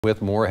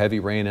With more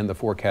heavy rain in the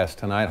forecast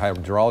tonight,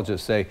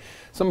 hydrologists say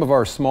some of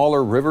our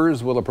smaller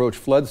rivers will approach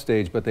flood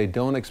stage, but they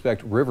don't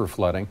expect river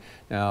flooding.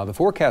 Now, the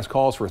forecast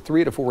calls for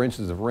 3 to 4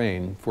 inches of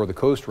rain for the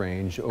Coast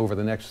Range over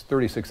the next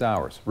 36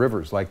 hours.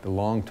 Rivers like the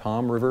Long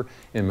Tom River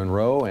in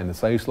Monroe and the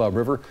Siuslaw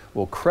River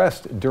will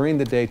crest during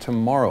the day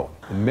tomorrow.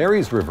 The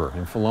Marys River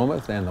in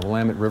Philomath and the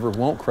Willamette River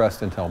won't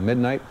crest until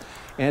midnight.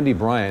 Andy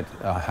Bryant,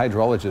 a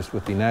hydrologist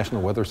with the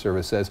National Weather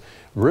Service, says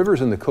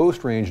rivers in the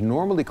Coast Range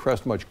normally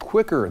crest much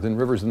quicker than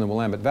rivers in the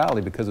Willamette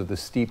Valley because of the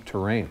steep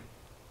terrain.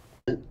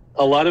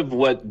 A lot of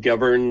what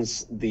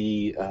governs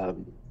the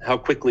how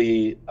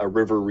quickly a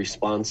river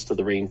responds to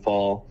the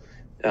rainfall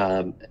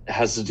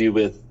has to do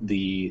with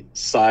the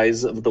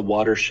size of the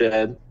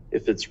watershed.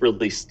 If it's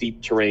really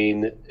steep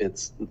terrain,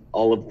 it's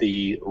all of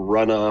the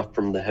runoff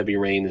from the heavy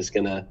rain is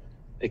going to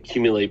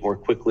accumulate more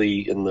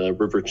quickly in the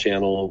river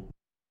channel.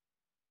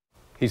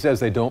 He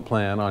says they don't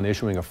plan on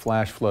issuing a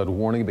flash flood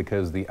warning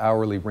because the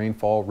hourly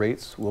rainfall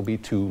rates will be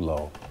too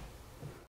low.